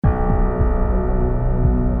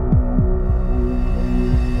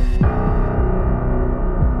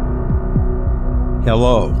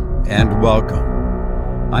Hello and welcome.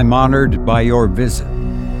 I'm honored by your visit.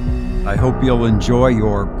 I hope you'll enjoy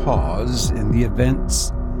your pause in the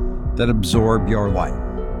events that absorb your life.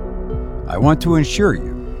 I want to assure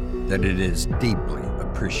you that it is deeply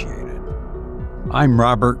appreciated. I'm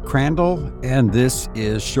Robert Crandall, and this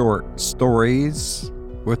is Short Stories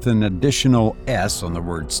with an additional S on the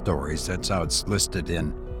word stories. That's how it's listed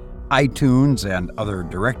in iTunes and other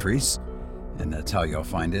directories, and that's how you'll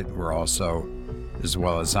find it. We're also, as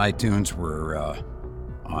well as iTunes, we're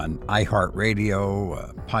on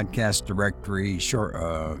iHeartRadio, podcast directory,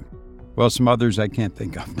 some others I can't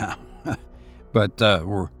think of now. But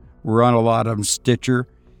we're on a lot of them, Stitcher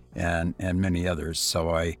and many others.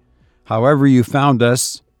 So however you found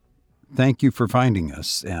us, thank you for finding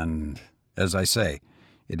us. And as I say,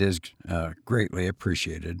 it is greatly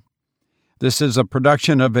appreciated. This is a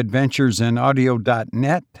production of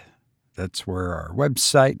adventuresinaudio.net. That's where our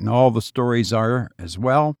website and all the stories are as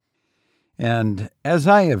well. And as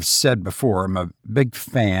I have said before, I'm a big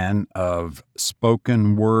fan of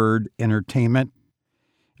spoken word entertainment.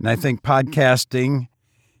 And I think podcasting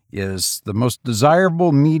is the most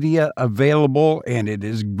desirable media available, and it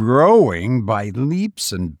is growing by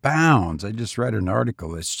leaps and bounds. I just read an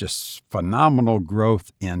article. It's just phenomenal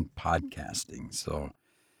growth in podcasting. So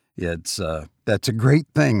that's a great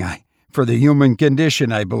thing for the human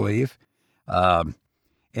condition, I believe.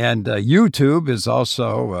 And YouTube is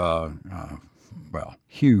also,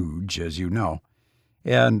 huge, as you know,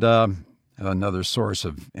 and another source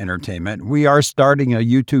of entertainment. We are starting a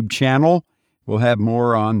YouTube channel. We'll have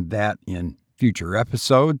more on that in future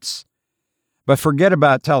episodes. But forget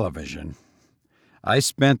about television. I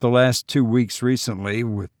spent the last 2 weeks recently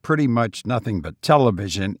with pretty much nothing but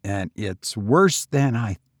television, and it's worse than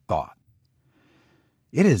I thought.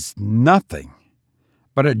 It is nothing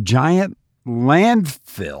but a giant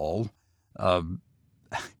landfill of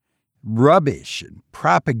rubbish and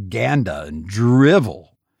propaganda and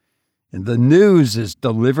drivel. And the news is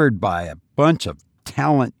delivered by a bunch of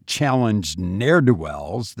talent-challenged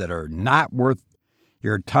ne'er-do-wells that are not worth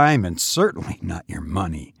your time and certainly not your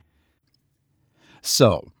money.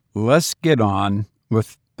 So let's get on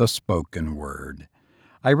with the spoken word.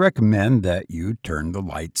 I recommend that you turn the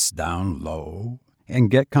lights down low and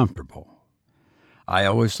get comfortable. I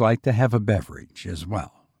always like to have a beverage as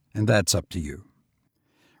well, and that's up to you.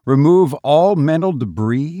 Remove all mental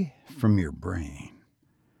debris from your brain.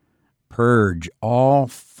 Purge all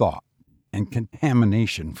thought and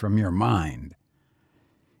contamination from your mind.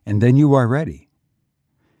 And then you are ready.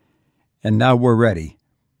 And now we're ready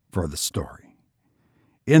for the story.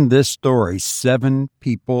 In this story, 7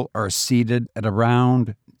 people are seated at a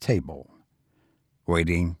round table,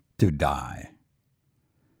 waiting to die.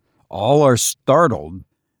 All are startled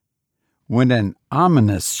when an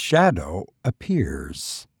ominous shadow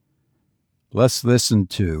appears. Let's listen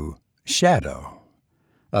to Shadow,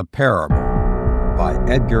 a parable by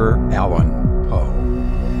Edgar Allan Poe.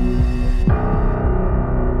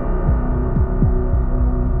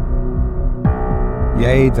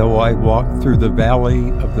 Yea, though I walk through the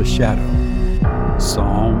valley of the shadow.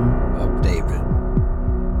 Psalm of David.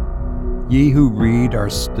 Ye who read are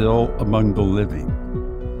still among the living,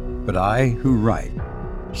 but I who write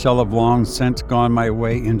shall have long since gone my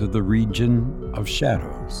way into the region of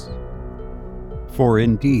shadows. For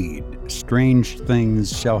indeed, strange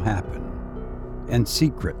things shall happen, and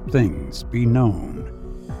secret things be known,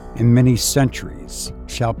 and many centuries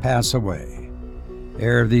shall pass away,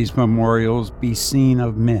 ere these memorials be seen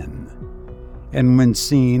of men. And when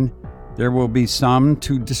seen, there will be some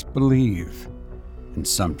to disbelieve, and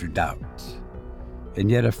some to doubt,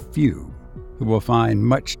 and yet a few who will find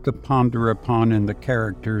much to ponder upon in the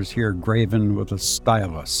characters here graven with a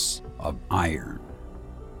stylus of iron.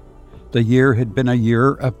 The year had been a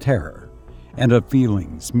year of terror, and of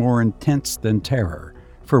feelings more intense than terror,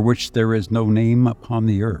 for which there is no name upon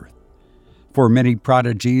the earth. For many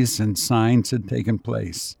prodigies and signs had taken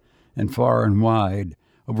place, and far and wide,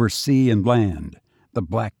 over sea and land, the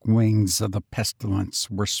black wings of the pestilence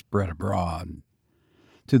were spread abroad.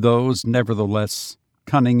 To those, nevertheless,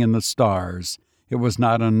 cunning in the stars, it was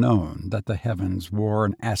not unknown that the heavens wore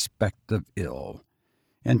an aspect of ill.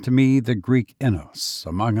 And to me, the Greek Enos,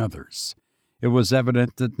 among others, it was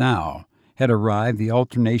evident that now had arrived the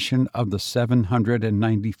alternation of the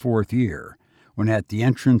 794th year, when at the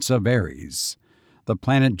entrance of Aries, the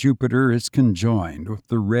planet Jupiter is conjoined with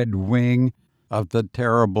the red wing of the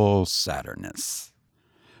terrible Saturnus.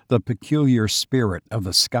 The peculiar spirit of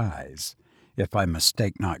the skies, if I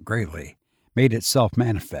mistake not greatly, made itself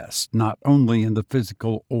manifest not only in the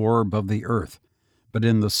physical orb of the earth, but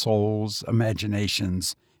in the soul's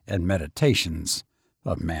imaginations and meditations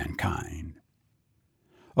of mankind.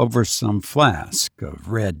 Over some flask of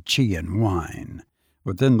red Chian wine,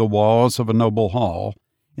 within the walls of a noble hall,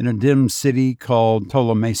 in a dim city called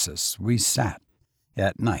Ptolemais, we sat,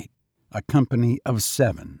 at night, a company of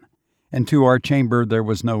 7, and to our chamber there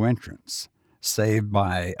was no entrance, save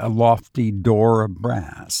by a lofty door of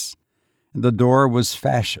brass. The door was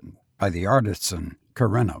fashioned by the artisan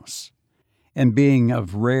Kyrenos, and being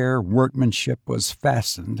of rare workmanship was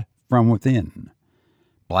fastened from within.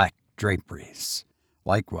 Black draperies.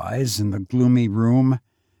 Likewise, in the gloomy room,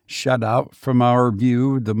 shut out from our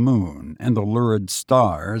view the moon and the lurid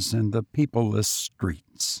stars and the peopleless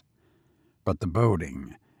streets. But the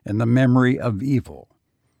boding and the memory of evil,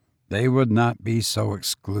 they would not be so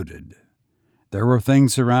excluded. There were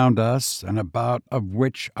things around us and about of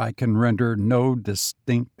which I can render no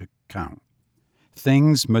distinct account.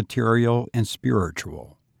 Things material and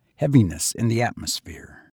spiritual, heaviness in the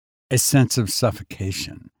atmosphere, a sense of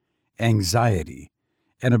suffocation, anxiety,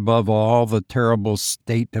 and above all, the terrible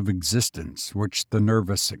state of existence which the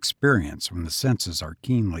nervous experience when the senses are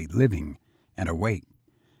keenly living and awake.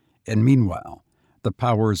 And meanwhile, the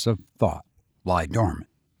powers of thought lie dormant.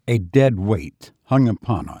 A dead weight hung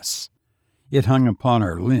upon us. It hung upon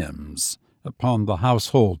our limbs, upon the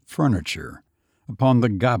household furniture, upon the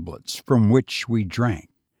goblets from which we drank,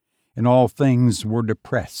 and all things were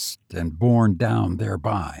depressed and borne down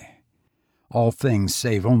thereby. All things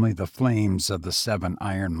save only the flames of the 7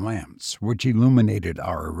 iron lamps which illuminated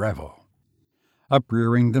our revel,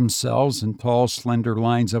 uprearing themselves in tall slender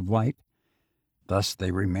lines of light. Thus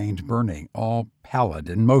they remained burning, all pallid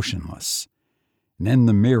and motionless, and in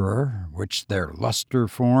the mirror which their luster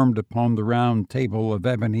formed upon the round table of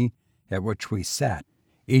ebony at which we sat,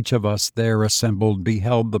 each of us there assembled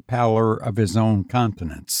beheld the pallor of his own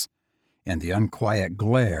countenance, and the unquiet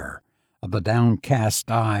glare of the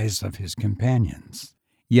downcast eyes of his companions.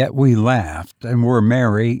 Yet we laughed and were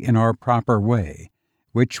merry in our proper way,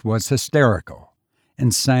 which was hysterical,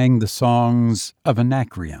 and sang the songs of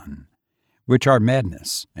Anacreon, which are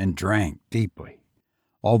madness, and drank deeply.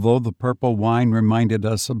 Although the purple wine reminded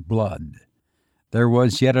us of blood, there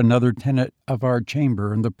was yet another tenant of our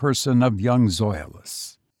chamber in the person of young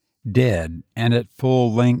Zoilus. Dead, and at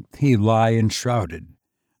full length he lie enshrouded,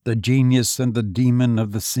 the genius and the demon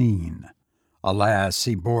of the scene. Alas,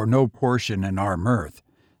 he bore no portion in our mirth,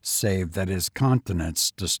 save that his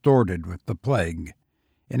countenance distorted with the plague,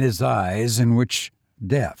 and his eyes, in which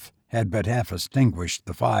death had but half extinguished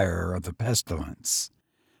the fire of the pestilence,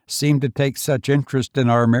 seemed to take such interest in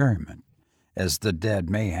our merriment as the dead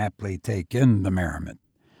may haply take in the merriment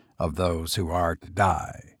of those who are to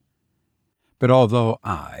die. But although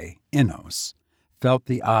I, Enos, felt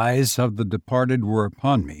the eyes of the departed were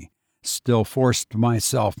upon me, still forced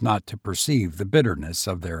myself not to perceive the bitterness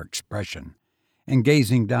of their expression, and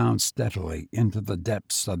gazing down steadily into the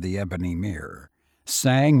depths of the ebony mirror,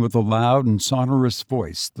 sang with a loud and sonorous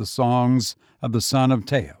voice the songs of the son of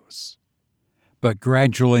Teos. But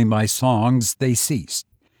gradually my songs they ceased,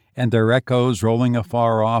 and their echoes rolling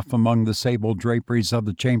afar off among the sable draperies of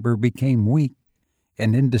the chamber became weak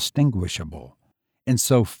and indistinguishable, and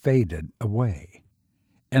so faded away.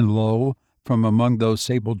 And lo, from among those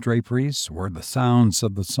sable draperies, where the sounds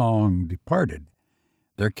of the song departed,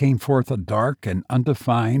 there came forth a dark and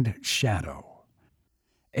undefined shadow.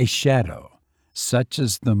 A shadow such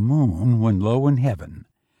as the moon, when low in heaven,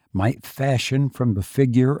 might fashion from the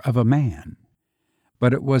figure of a man.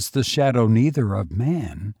 But it was the shadow neither of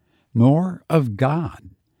man, nor of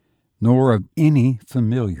God, nor of any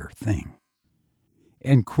familiar thing.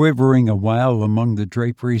 And quivering a while among the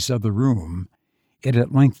draperies of the room, it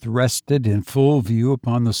at length rested in full view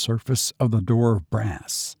upon the surface of the door of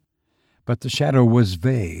brass. But the shadow was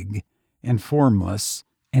vague and formless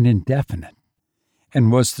and indefinite,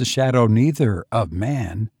 and was the shadow neither of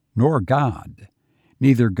man nor God,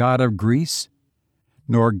 neither God of Greece,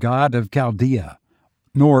 nor God of Chaldea,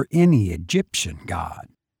 nor any Egyptian god.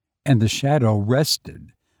 And the shadow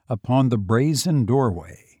rested upon the brazen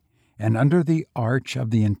doorway, and under the arch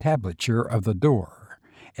of the entablature of the door,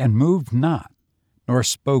 and moved not, nor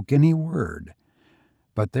spoke any word,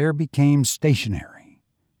 but there became stationary,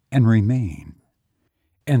 and remained.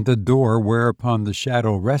 And the door whereupon the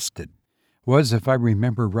shadow rested was, if I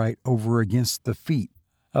remember right, over against the feet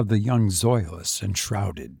of the young Zoilus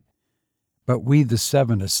enshrouded. But we the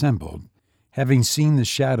 7 assembled, having seen the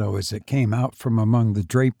shadow as it came out from among the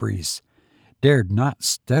draperies, dared not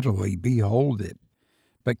steadily behold it,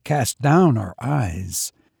 but cast down our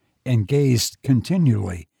eyes, and gazed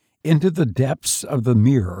continually into the depths of the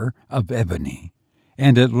mirror of ebony.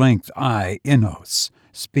 And at length I, Enos,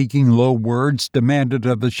 speaking low words, demanded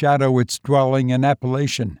of the shadow its dwelling and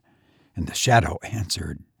appellation. And the shadow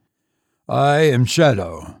answered, I am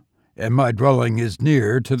Shadow, and my dwelling is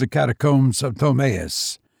near to the catacombs of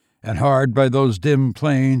Timaeus, and hard by those dim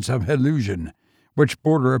plains of Helusion, which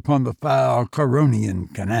border upon the foul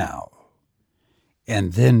Charonian Canal.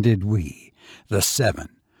 And then did we, the seven,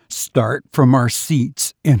 start from our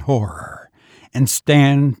seats in horror, and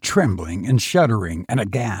stand trembling and shuddering and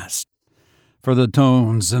aghast. For the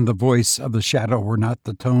tones and the voice of the shadow were not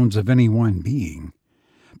the tones of any one being,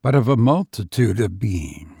 but of a multitude of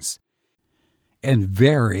beings, and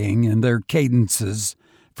varying in their cadences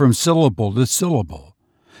from syllable to syllable,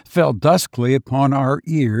 fell duskly upon our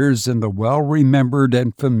ears in the well-remembered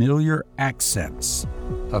and familiar accents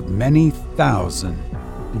of many thousand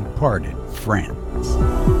departed friends.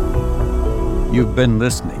 You've been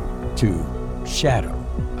listening to Shadow,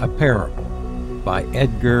 a Parable by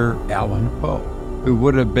Edgar Allan Poe, who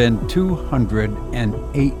would have been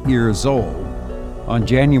 208 years old on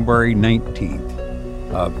January 19th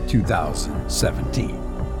of 2017.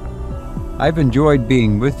 I've enjoyed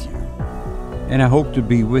being with you, and I hope to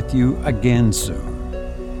be with you again soon.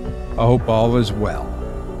 I hope all is well.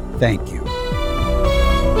 Thank you.